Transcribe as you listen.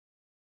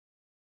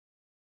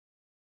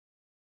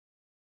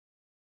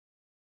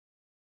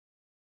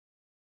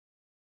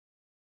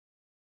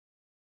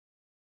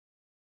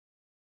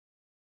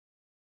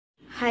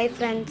Hi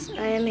friends,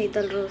 I am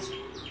Ethel Rose.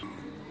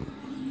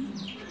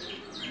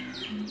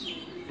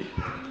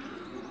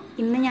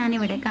 ഇന്ന്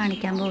ഞാനിവിടെ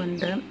കാണിക്കാൻ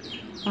പോകുന്നത്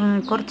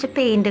കുറച്ച്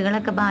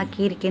പെയിൻറ്റുകളൊക്കെ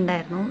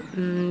ബാക്കിയിരിക്കുന്നുണ്ടായിരുന്നു,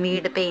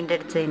 വീട് പെയിൻ്റ്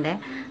അടിച്ചതിൻ്റെ.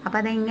 അപ്പോൾ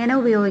അതെങ്ങനെ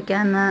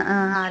ഉപയോഗിക്കാമെന്ന്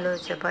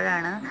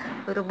ആലോചിച്ചപ്പോഴാണ്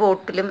ഒരു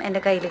ബോട്ടിലും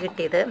എൻ്റെ കയ്യിൽ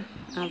കിട്ടിയത്.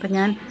 അപ്പോൾ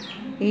ഞാൻ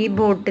ഈ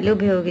ബോട്ടിൽ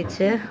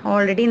ഉപയോഗിച്ച്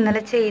ഓൾറെഡി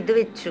ഇന്നലെ ചെയ്ത്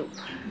വെച്ചു.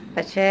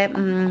 പക്ഷേ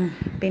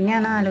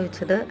പിന്നെയാണ്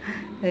ആലോചിച്ചത്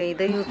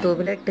ഇത്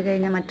യൂട്യൂബിലിട്ട്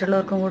കഴിഞ്ഞാൽ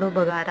മറ്റുള്ളവർക്കും കൂടെ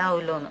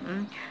ഉപകാരമാവുമല്ലോ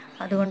എന്ന്.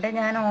 അതുകൊണ്ട്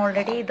ഞാൻ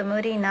ഓൾറെഡി ഇതും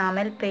ഒരു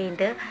ഇനാമൽ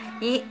പെയിൻറ്റ്,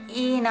 ഈ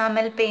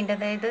ഇനാമൽ പെയിൻറ്റ്,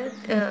 അതായത്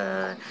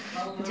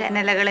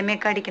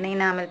ജനലകളിമേക്ക് അടിക്കുന്ന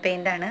ഇനാമൽ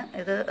പെയിൻ്റാണ്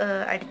ഇത്,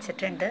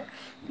 അടിച്ചിട്ടുണ്ട്.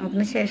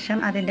 അതിനുശേഷം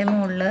അതിൻ്റെ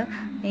മുകളിൽ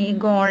ഈ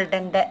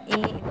ഗോൾഡൻ്റെ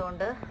ഈ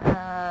ഇതുകൊണ്ട്,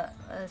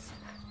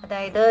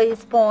 അതായത് ഈ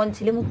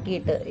സ്പോഞ്ചിൽ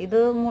മുക്കിയിട്ട്, ഇത്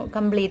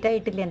കംപ്ലീറ്റ്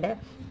ആയിട്ടില്ല എൻ്റെ,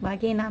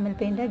 ബാക്കി ഇനാമൽ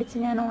പെയിൻ്റ് അടിച്ച്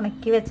ഞാൻ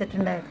ഉണക്കി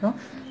വെച്ചിട്ടുണ്ടായിരുന്നു.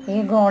 ഈ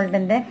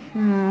ഗോൾഡൻ്റെ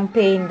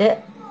പെയിൻറ്റ്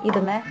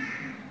ഇതുമേ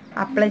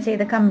അപ്ലൈ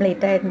ചെയ്ത്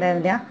കംപ്ലീറ്റ്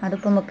ആയിട്ടുണ്ടായിരുന്നില്ല.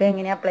 അതിപ്പോൾ നമുക്ക്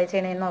എങ്ങനെയാണ് അപ്ലൈ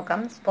ചെയ്യണമെന്ന് നോക്കാം.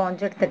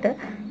 സ്പോഞ്ച്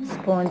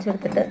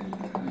എടുത്തിട്ട്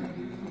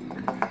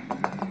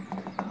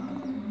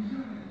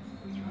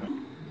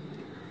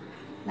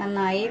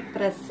നന്നായി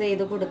പ്രസ്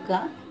ചെയ്ത്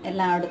കൊടുക്കുക,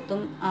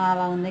 എല്ലായിടത്തും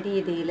ആവാവുന്ന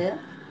രീതിയിൽ.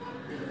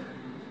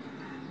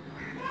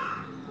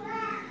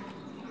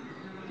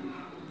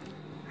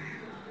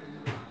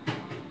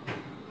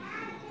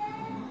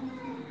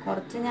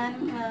 കുറച്ച് ഞാൻ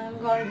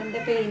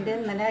ഗോൾഡിൻ്റെ പെയിൻറ്റ്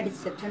ഇന്നലെ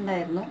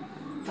അടിച്ചിട്ടുണ്ടായിരുന്നു,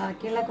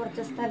 ബാക്കിയുള്ള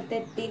കുറച്ച് സ്ഥലത്ത്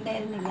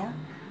എത്തിയിട്ടുണ്ടായിരുന്നില്ല.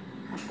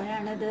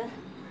 അപ്പോഴാണിത്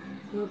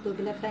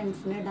യൂട്യൂബിലെ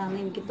ഫ്രണ്ട്സിന്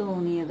ഇടാമെന്ന് എനിക്ക്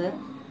തോന്നിയത്.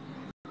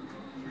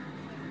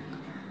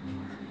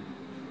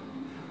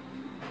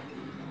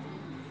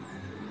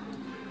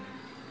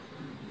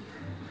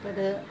 അപ്പോൾ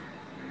ഇത്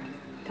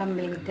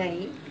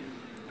കംപ്ലീറ്റായി.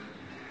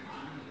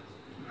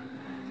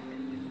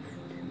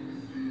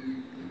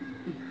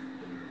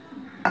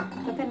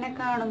 അപ്പോൾ തന്നെ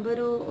കാണുമ്പോൾ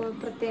ഒരു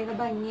പ്രത്യേക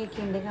ഭംഗിയൊക്കെ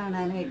ഉണ്ട്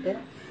കാണാനായിട്ട്.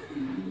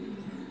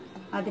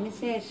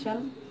 അതിനുശേഷം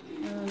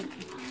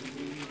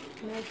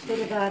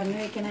ചുരിദാറിന്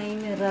വയ്ക്കണ ഈ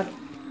മിറർ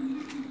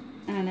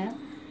ആണ്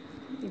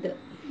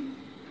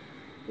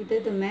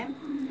ഇതുമേ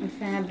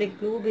ഫാബ്രിക്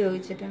ഗ്ലൂ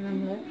ഉപയോഗിച്ചിട്ടാണ്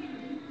നമ്മൾ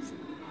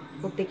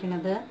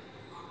ഒട്ടിക്കണത്.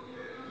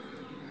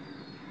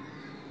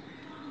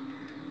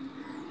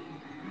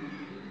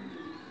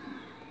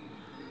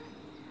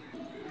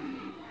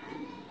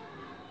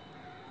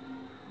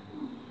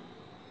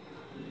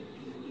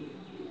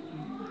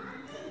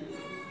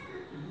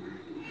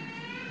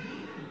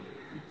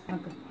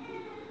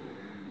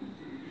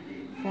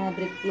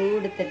 ഫാബ്രിക് ഗ്ലൂ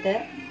എടുത്തിട്ട്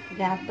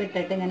ഗ്യാപ്പ്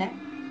ഇട്ടിട്ട് ഇങ്ങനെ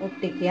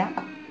ഒട്ടിക്കുക.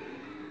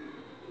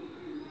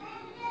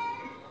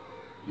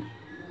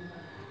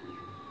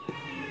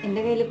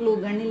 എൻ്റെ കയ്യിൽ ഗ്ലൂ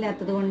ഗൺ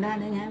ഇല്ലാത്തത്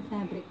കൊണ്ടാണ് ഞാൻ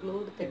ഫാബ്രിക് ഗ്ലൂ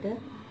എടുത്തിട്ട്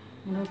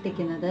ഇങ്ങനെ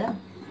ഒട്ടിക്കുന്നത്.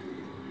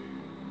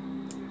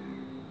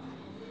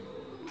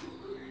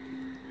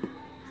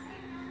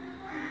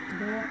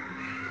 ഇത്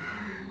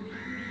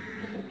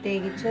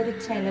പ്രത്യേകിച്ചൊരു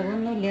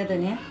ചിലവൊന്നുമില്ല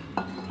അതിന്.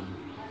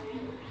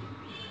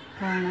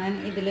 കാണാൻ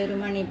ഇതിലൊരു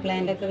മണി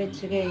പ്ലാന്റ് ഒക്കെ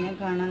വെച്ച് കഴിഞ്ഞാൽ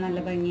കാണാൻ നല്ല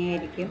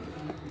ഭംഗിയായിരിക്കും.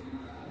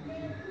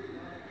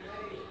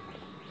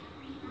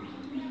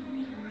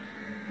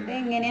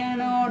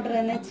 ഇതെങ്ങനെയാണ് ഓർഡർ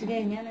എന്ന് വെച്ച്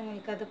കഴിഞ്ഞാൽ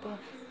നിങ്ങൾക്കതിപ്പോൾ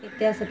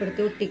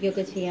വ്യത്യാസപ്പെടുത്തി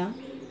ഒട്ടിക്കുകയൊക്കെ ചെയ്യാം.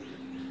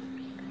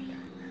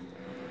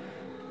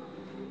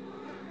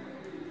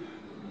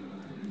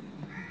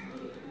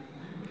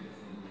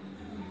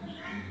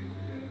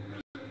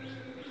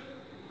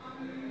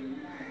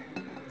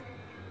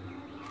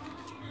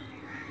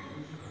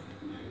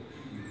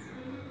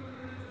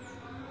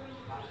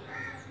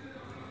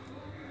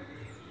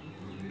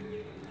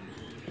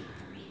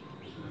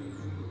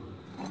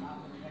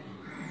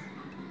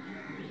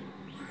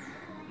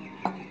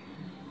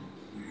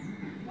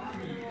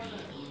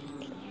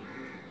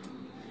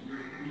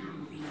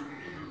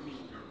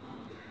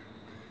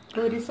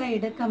 ഒരു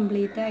സൈഡ്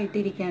കംപ്ലീറ്റ്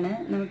ആയിട്ടിരിക്കുകയാണ്.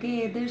 നമുക്ക്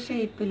ഏത്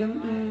ഷേപ്പിലും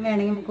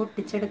വേണമെങ്കിൽ നമുക്ക്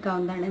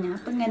ഒട്ടിച്ചെടുക്കാവുന്നതാണ്. ഞാൻ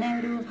അപ്പം ഇങ്ങനെ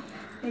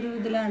ഒരു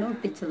ഇതിലാണ്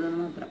ഒട്ടിച്ചത്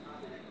മാത്രം.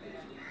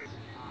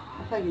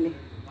 അപ്പം ഇല്ലേ,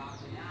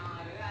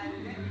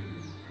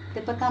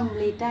 ഇതിപ്പോൾ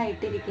കംപ്ലീറ്റ്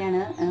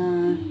ആയിട്ടിരിക്കുകയാണ്.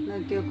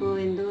 നോക്കി നോക്കൂ,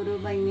 എന്തോ ഒരു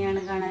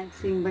ഭംഗിയാണ് കാണാൻ.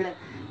 സിമ്പിള്,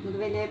 നമുക്ക്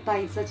വലിയ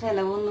പൈസ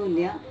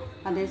ചിലവൊന്നുമില്ല.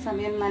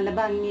 അതേസമയം നല്ല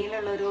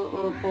ഭംഗിയിലുള്ളൊരു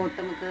പോട്ട്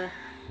നമുക്ക്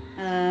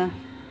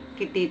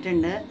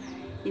കിട്ടിയിട്ടുണ്ട്.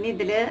 ഇനി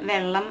ഇതിൽ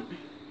വെള്ളം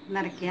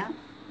നിറയ്ക്കുക.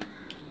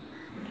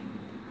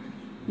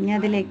 ഇനി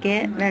അതിലേക്ക്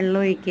വെള്ളം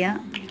ഒഴിക്കുക.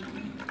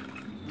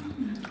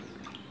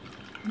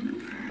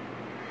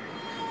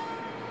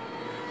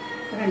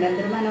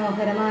 എന്തൊരു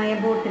മനോഹരമായ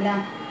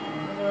ബോട്ടിലാണ്.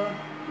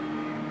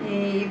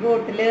 ഈ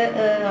ബോട്ടിൽ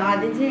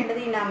ആദ്യം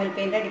ചെയ്യേണ്ടത് ഇനാമൽ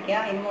പെയിൻ്റ് അടിക്കുക.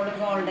 അതിന് മുകളിൽ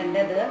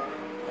ഗോൾഡൻ്റെ ഇത്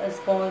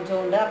സ്പോഞ്ച്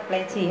കൊണ്ട്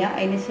അപ്ലൈ ചെയ്യുക.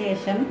 അതിന്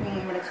ശേഷം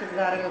നമ്മുടെ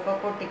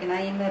ചുരിദാറുകളൊക്കെ ഒട്ടിക്കണം.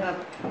 ഈ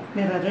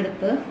മിറർ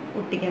എടുത്ത്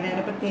ഒട്ടിക്കുക.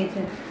 വേറെ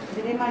പ്രത്യേകിച്ച്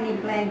ഇതിൽ മണി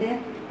പ്ലാന്റ്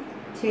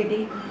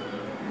ചെടി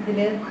ഇതിൽ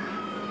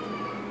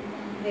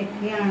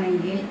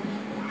വെക്കുകയാണെങ്കിൽ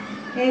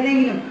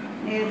ഏതെങ്കിലും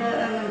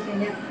എന്ന് വെച്ച്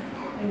കഴിഞ്ഞാൽ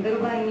എന്തൊരു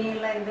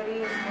ഭംഗിയുള്ള, എന്തൊരു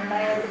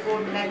യൂസ്ഫുള്ളായ ഒരു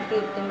ബോട്ടിലായിട്ട്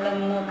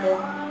തീർത്തുമ്പോഴെന്ന് നോക്കുമോ.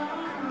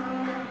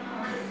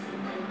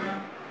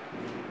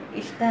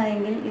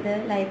 ഇഷ്ടമായെങ്കിൽ ഇത്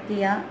ലൈക്ക്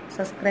ചെയ്യുക,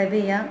 സബ്സ്ക്രൈബ്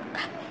ചെയ്യുക,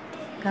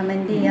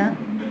 കമൻറ്റ് ചെയ്യുക.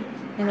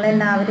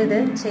 നിങ്ങളെല്ലാവരും ഇത്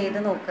ചെയ്ത്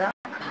നോക്കുക.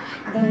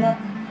 ഇതൊന്ന്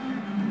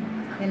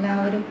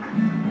എല്ലാവരും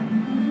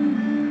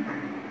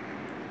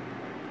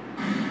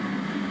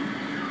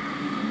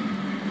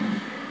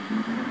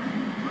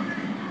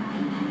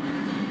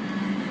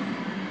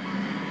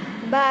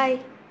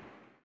Bye.